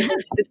worked him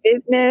into the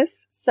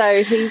business.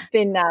 So he's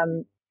been,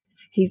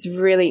 he's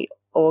really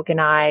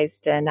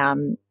organized,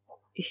 and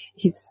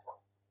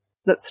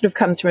that sort of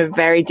comes from a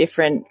very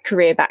different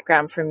career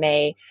background from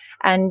me.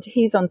 And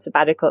he's on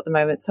sabbatical at the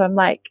moment. So I'm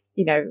I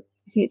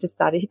think it just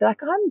started. He'd be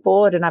like, I'm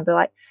bored. And I'd be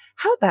like,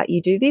 how about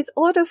you do these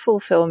order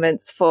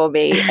fulfillments for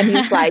me? And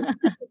he's like,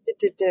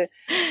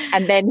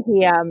 and then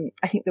he,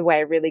 I think the way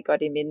I really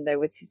got him in though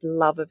was his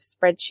love of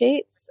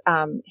spreadsheets.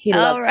 He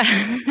loves,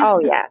 oh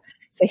yeah.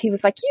 So he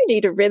was like, you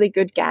need a really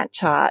good Gantt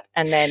chart.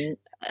 And then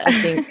I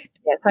think,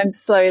 so I'm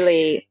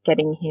slowly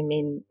getting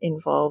him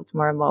involved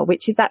more and more,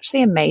 which is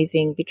actually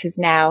amazing, because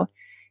now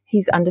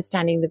he's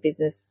understanding the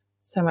business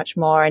so much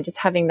more and just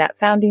having that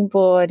sounding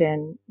board,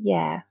 and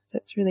so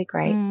it's really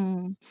great.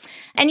 And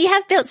you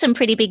have built some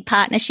pretty big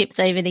partnerships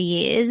over the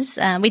years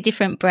with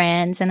different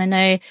brands, and I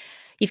know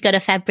you've got a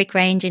fabric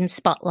range in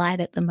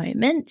Spotlight at the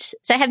moment.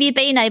 So have you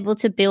been able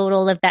to build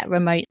all of that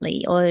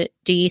remotely, or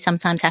do you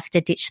sometimes have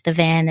to ditch the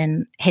van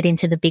and head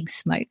into the big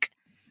smoke?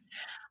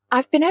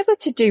 I've been able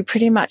to do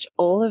pretty much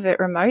all of it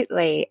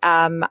remotely.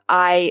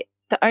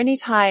 the only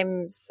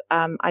times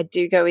I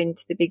do go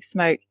into the Big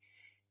Smoke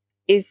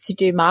is to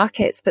do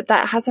markets, but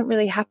that hasn't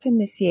really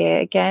happened this year,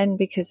 again,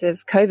 because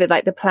of COVID.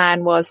 Like the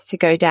plan was to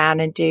go down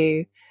and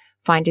do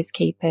Finders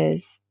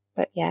Keepers,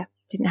 but yeah,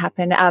 didn't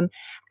happen.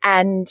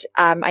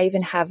 I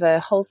even have a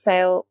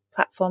wholesale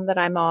platform that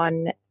I'm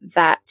on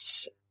that,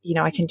 you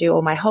know, I can do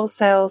all my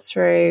wholesale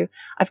through.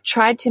 I've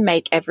tried to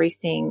make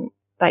everything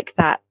like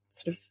that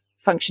sort of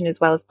function as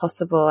well as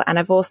possible. And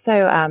I've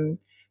also,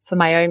 for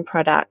my own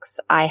products,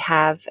 I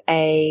have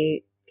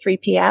a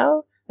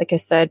 3PL, like a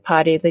third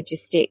party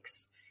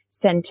logistics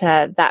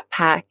center that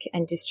pack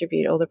and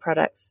distribute all the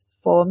products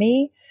for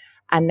me.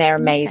 And they're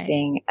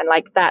amazing. Okay. And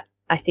like that,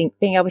 I think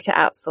being able to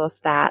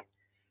outsource that,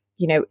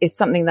 you know, is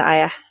something that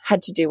I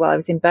had to do while I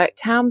was in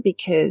Burketown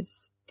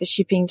because the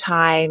shipping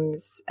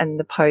times and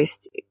the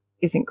post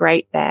isn't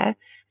great there.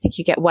 I think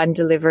you get one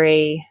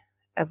delivery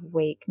a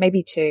week,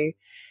 maybe two.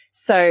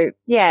 So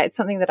yeah, it's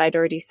something that I'd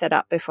already set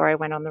up before I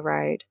went on the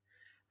road.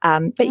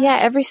 But yeah,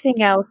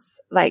 everything else,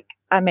 like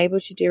I'm able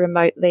to do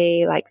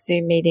remotely, like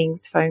Zoom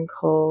meetings, phone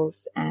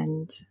calls,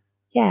 and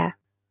yeah.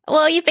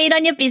 Well, you've been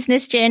on your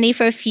business journey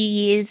for a few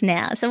years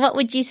now. So what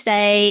would you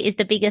say is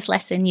the biggest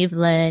lesson you've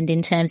learned in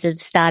terms of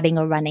starting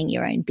or running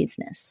your own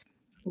business?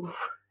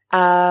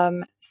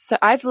 So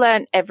I've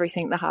learned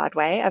everything the hard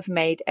way. I've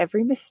made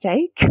every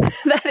mistake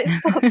that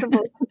is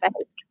possible to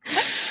make.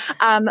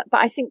 But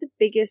I think the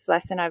biggest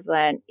lesson I've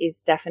learned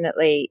is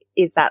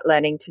that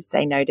learning to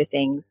say no to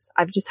things.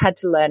 I've just had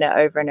to learn it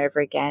over and over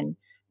again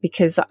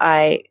because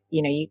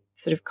you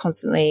sort of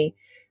constantly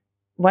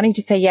wanting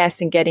to say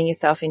yes and getting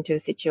yourself into a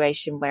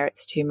situation where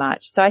it's too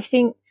much. So I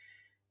think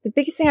the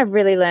biggest thing I've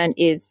really learned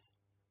is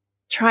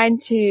trying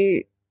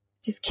to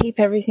just keep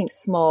everything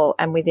small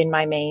and within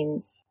my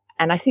means.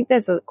 And I think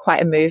there's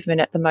quite a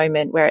movement at the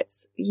moment where it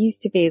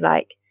used to be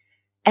like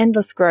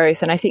endless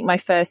growth. And I think my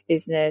first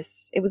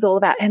business, it was all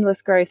about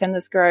endless growth.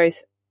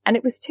 And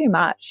it was too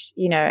much,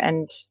 you know,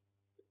 and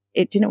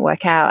it didn't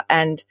work out.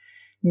 And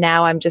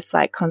now I'm just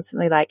like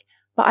constantly like,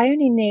 but I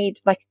only need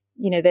like,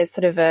 you know, there's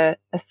sort of a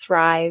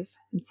thrive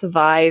and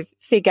survive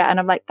figure. And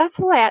I'm like, that's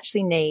all I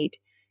actually need.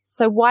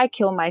 So why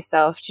kill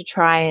myself to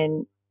try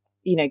and,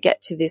 you know,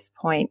 get to this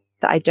point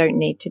that I don't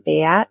need to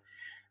be at?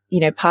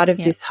 You know, part of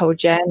this whole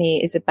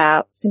journey is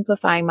about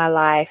simplifying my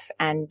life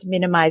and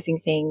minimizing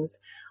things.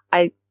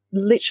 I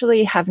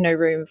literally have no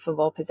room for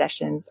more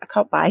possessions. I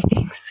can't buy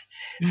things.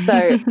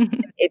 So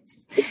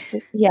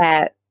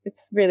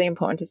it's really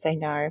important to say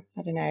no.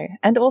 I don't know.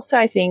 And also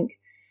I think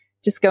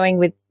just going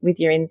with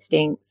your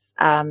instincts,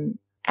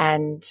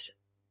 and,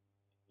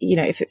 you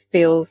know, if it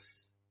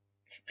feels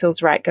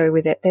right, go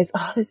with it. There's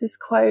this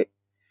quote.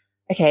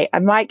 Okay. I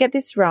might get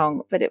this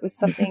wrong, but it was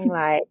something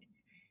like,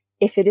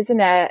 if it isn't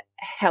a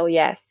hell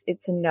yes,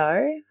 it's a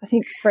no. I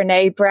think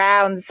Brené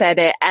Brown said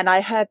it and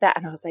I heard that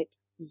and I was like,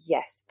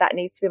 yes, that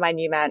needs to be my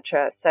new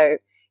mantra. So,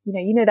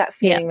 you know that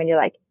feeling when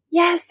you're like,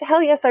 yes,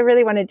 hell yes, I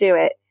really want to do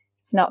it.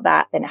 If it's not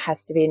that, then it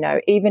has to be a no,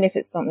 even if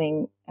it's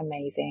something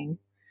amazing.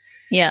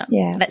 Yeah.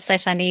 That's so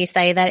funny you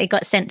say that. It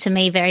got sent to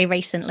me very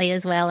recently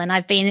as well. And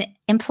I've been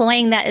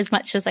employing that as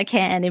much as I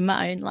can in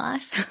my own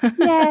life.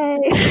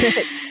 Yay.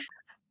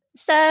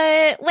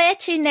 So where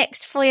to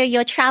next for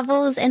your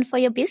travels and for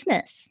your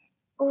business?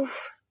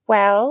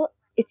 Well,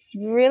 it's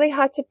really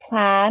hard to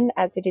plan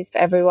as it is for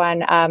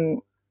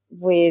everyone,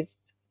 with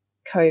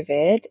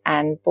COVID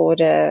and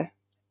border,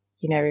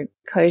 you know,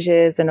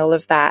 closures and all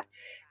of that.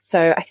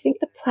 So I think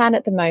the plan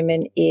at the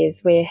moment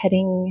is we're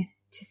heading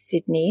to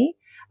Sydney,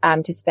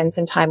 to spend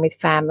some time with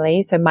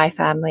family. So my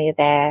family are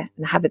there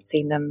and I haven't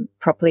seen them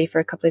properly for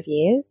a couple of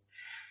years.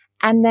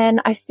 And then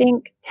I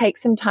think take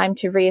some time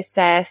to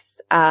reassess.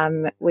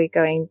 We're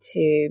going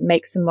to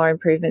make some more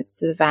improvements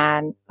to the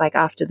van, like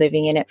after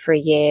living in it for a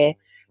year.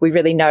 We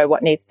really know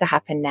what needs to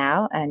happen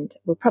now and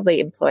we'll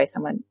probably employ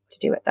someone to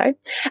do it though.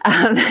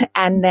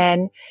 And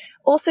then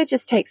also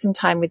just take some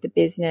time with the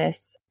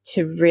business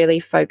to really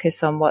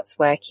focus on what's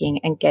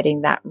working and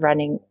getting that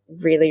running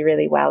really,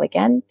 really well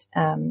again,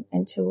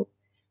 until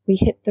we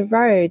hit the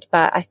road.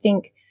 But I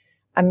think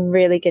I'm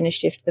really going to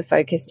shift the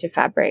focus to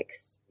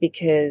fabrics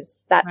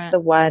because that's the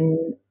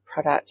one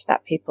product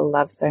that people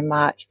love so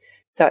much.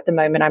 So at the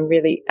moment,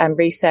 I'm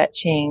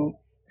researching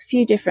a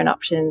few different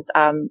options.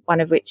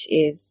 One of which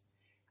is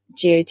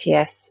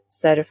GOTS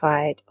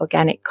certified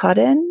organic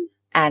cotton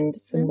and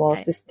some more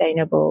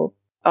sustainable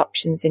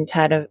options in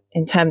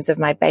terms of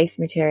my base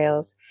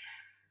materials.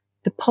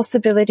 The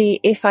possibility,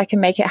 if I can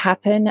make it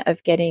happen,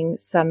 of getting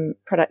some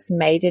products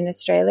made in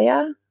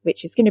Australia,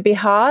 which is going to be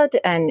hard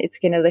and it's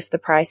going to lift the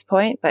price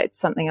point, but it's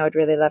something I would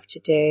really love to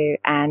do.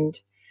 And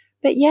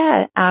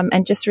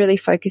just really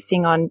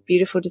focusing on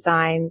beautiful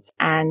designs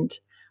and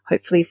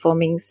hopefully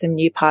forming some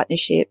new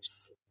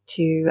partnerships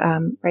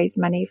to raise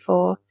money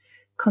for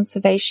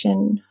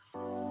conservation.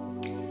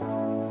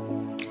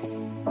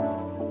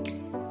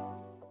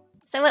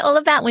 So we're all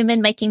about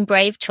women making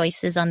brave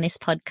choices on this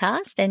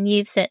podcast, and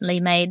you've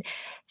certainly made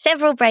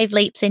several brave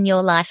leaps in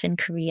your life and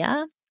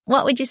career.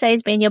 What would you say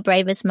has been your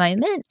bravest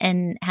moment,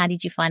 and how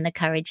did you find the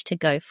courage to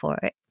go for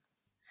it?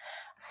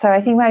 So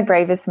I think my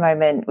bravest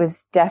moment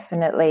was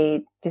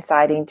definitely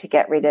deciding to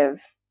get rid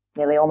of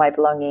nearly all my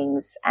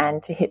belongings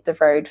and to hit the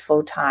road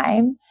full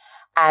time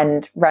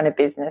and run a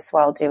business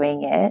while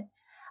doing it.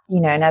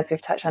 And as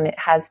we've touched on, it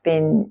has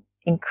been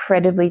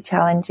incredibly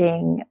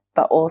challenging,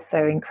 but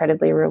also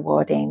incredibly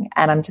rewarding.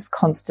 And I'm just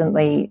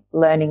constantly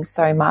learning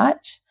so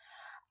much.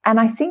 And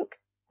I think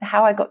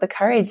how I got the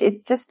courage,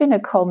 it's just been a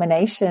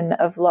culmination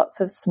of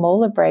lots of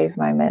smaller brave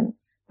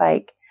moments,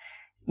 like,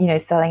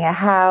 selling a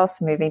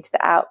house, moving to the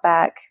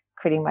outback,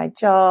 quitting my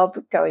job,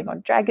 going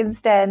on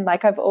Dragon's Den.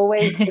 Like I've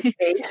always just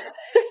been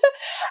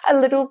a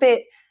little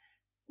bit,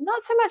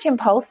 not so much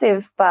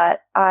impulsive,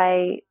 but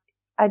I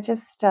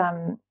just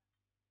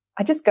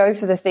go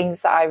for the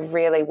things that I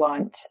really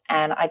want,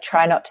 and I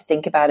try not to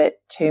think about it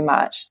too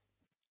much.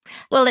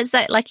 Well, it's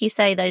that, like you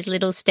say, those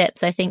little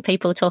steps. I think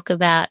people talk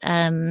about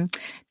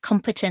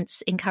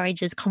competence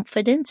encourages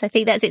confidence. I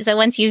think that's it. So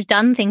once you've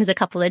done things a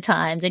couple of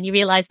times and you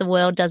realize the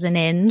world doesn't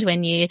end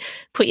when you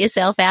put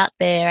yourself out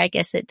there, I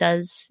guess it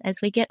does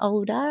as we get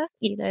older,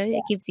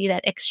 it gives you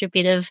that extra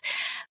bit of,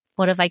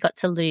 what have I got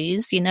to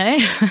lose,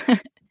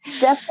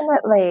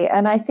 Definitely.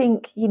 And I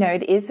think,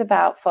 it is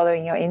about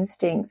following your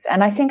instincts.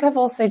 And I think I've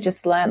also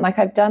just learned, like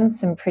I've done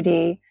some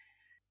pretty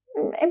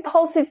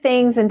impulsive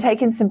things and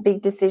taken some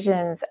big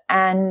decisions,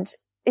 and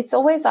it's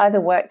always either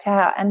worked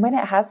out, and when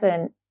it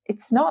hasn't,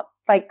 it's not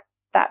like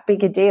that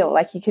big a deal.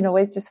 Like you can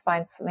always just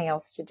find something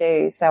else to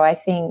do. So I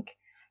think,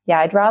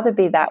 I'd rather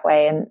be that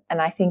way.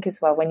 And I think as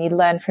well, when you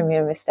learn from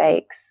your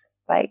mistakes,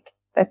 like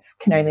that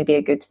can only be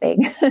a good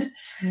thing.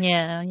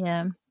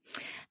 Yeah.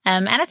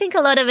 And I think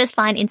a lot of us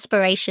find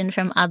inspiration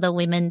from other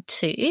women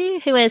too.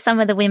 Who are some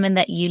of the women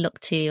that you look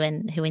to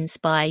and who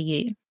inspire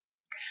you?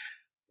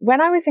 When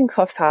I was in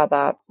Coffs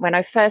Harbour, when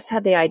I first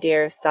had the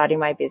idea of starting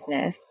my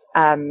business,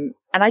 and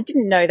I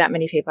didn't know that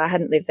many people, I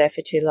hadn't lived there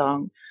for too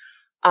long,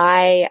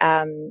 I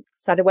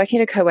started working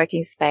in a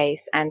co-working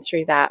space, and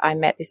through that I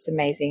met this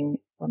amazing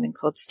woman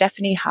called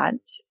Stephanie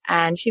Hunt,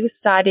 and she was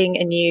starting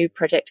a new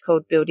project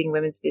called Building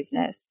Women's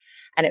Business.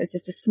 And it was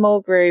just a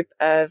small group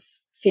of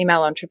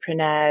female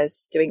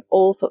entrepreneurs doing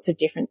all sorts of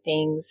different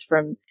things,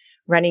 from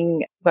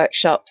running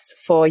workshops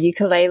for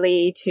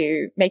ukulele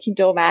to making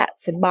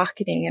doormats and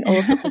marketing and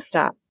all sorts of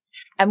stuff.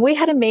 And we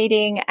had a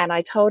meeting, and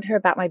I told her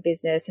about my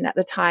business. And at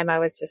the time I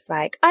was just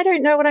like, I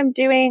don't know what I'm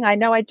doing. I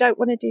know I don't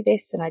want to do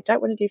this and I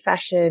don't want to do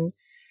fashion.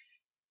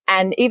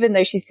 And even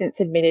though she's since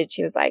admitted,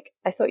 she was like,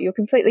 I thought you were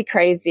completely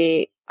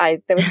crazy.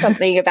 There was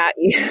something about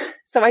you.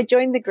 So I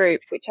joined the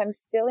group, which I'm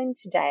still in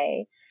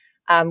today.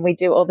 We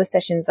do all the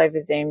sessions over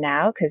Zoom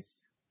now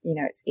because,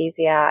 it's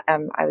easier.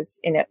 I was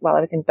in it while I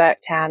was in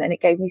Burketown, and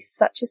it gave me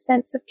such a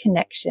sense of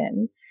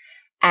connection.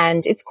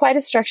 And it's quite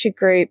a structured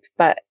group,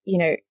 but,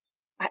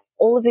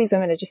 all of these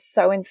women are just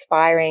so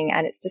inspiring,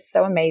 and it's just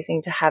so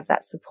amazing to have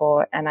that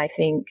support. And I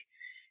think,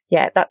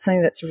 that's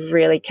something that's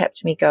really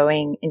kept me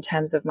going in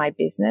terms of my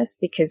business,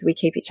 because we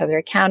keep each other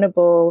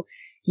accountable.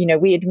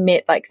 We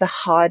admit like the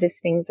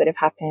hardest things that have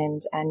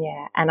happened.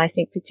 And I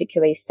think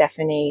particularly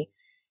Stephanie,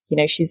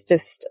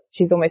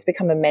 she's almost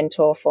become a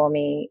mentor for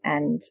me.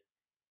 And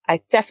I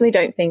definitely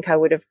don't think I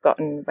would have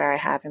gotten where I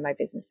have in my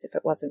business if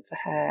it wasn't for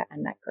her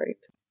and that group.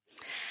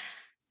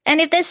 And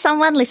if there's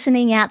someone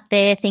listening out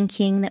there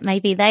thinking that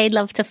maybe they'd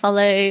love to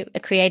follow a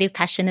creative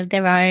passion of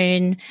their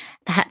own,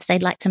 perhaps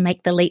they'd like to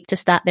make the leap to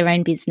start their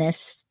own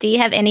business, do you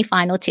have any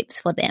final tips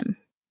for them?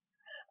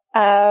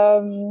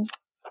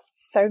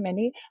 So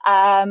many.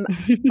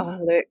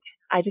 Look,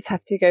 I just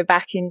have to go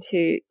back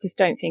into just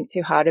don't think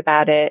too hard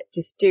about it.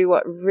 Just do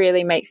what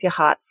really makes your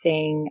heart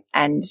sing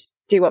and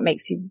do what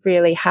makes you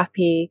really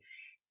happy.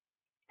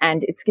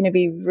 And it's going to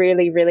be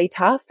really, really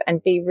tough,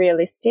 and be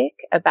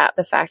realistic about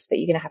the fact that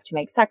you're going to have to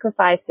make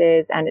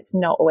sacrifices, and it's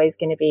not always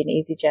going to be an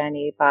easy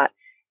journey. But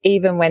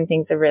even when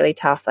things are really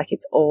tough, like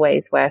it's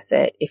always worth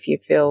it if you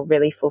feel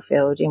really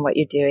fulfilled in what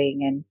you're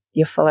doing and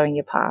you're following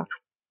your path.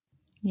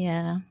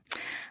 Yeah,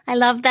 I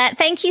love that.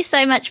 Thank you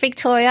so much,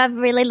 Victoria. I've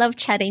really loved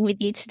chatting with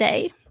you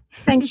today.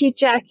 Thank you,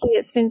 Jackie.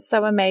 It's been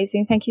so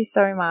amazing. Thank you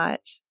so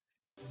much.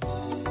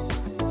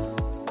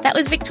 That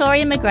was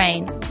Victoria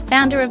McGrain,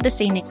 founder of The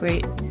Scenic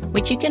Route,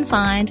 which you can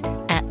find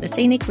at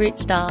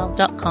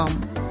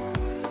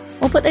thescenicroutestyle.com.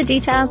 We'll put the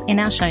details in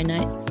our show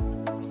notes.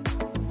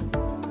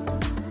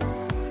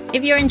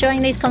 If you're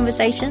enjoying these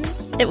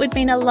conversations, it would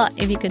mean a lot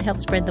if you could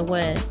help spread the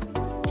word.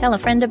 Tell a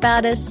friend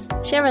about us,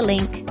 share a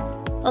link,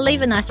 or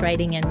leave a nice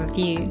rating and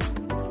review.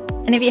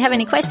 And if you have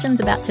any questions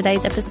about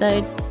today's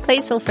episode,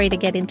 please feel free to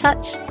get in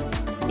touch.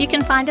 You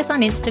can find us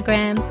on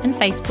Instagram and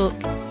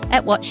Facebook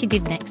at What She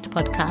Did Next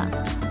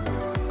podcast.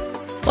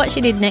 What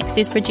She Did Next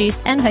is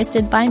produced and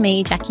hosted by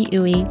me, Jackie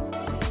Uwe,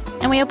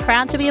 and we are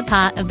proud to be a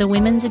part of the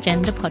Women's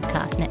Agenda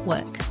Podcast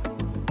Network.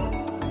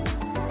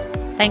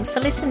 Thanks for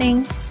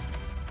listening.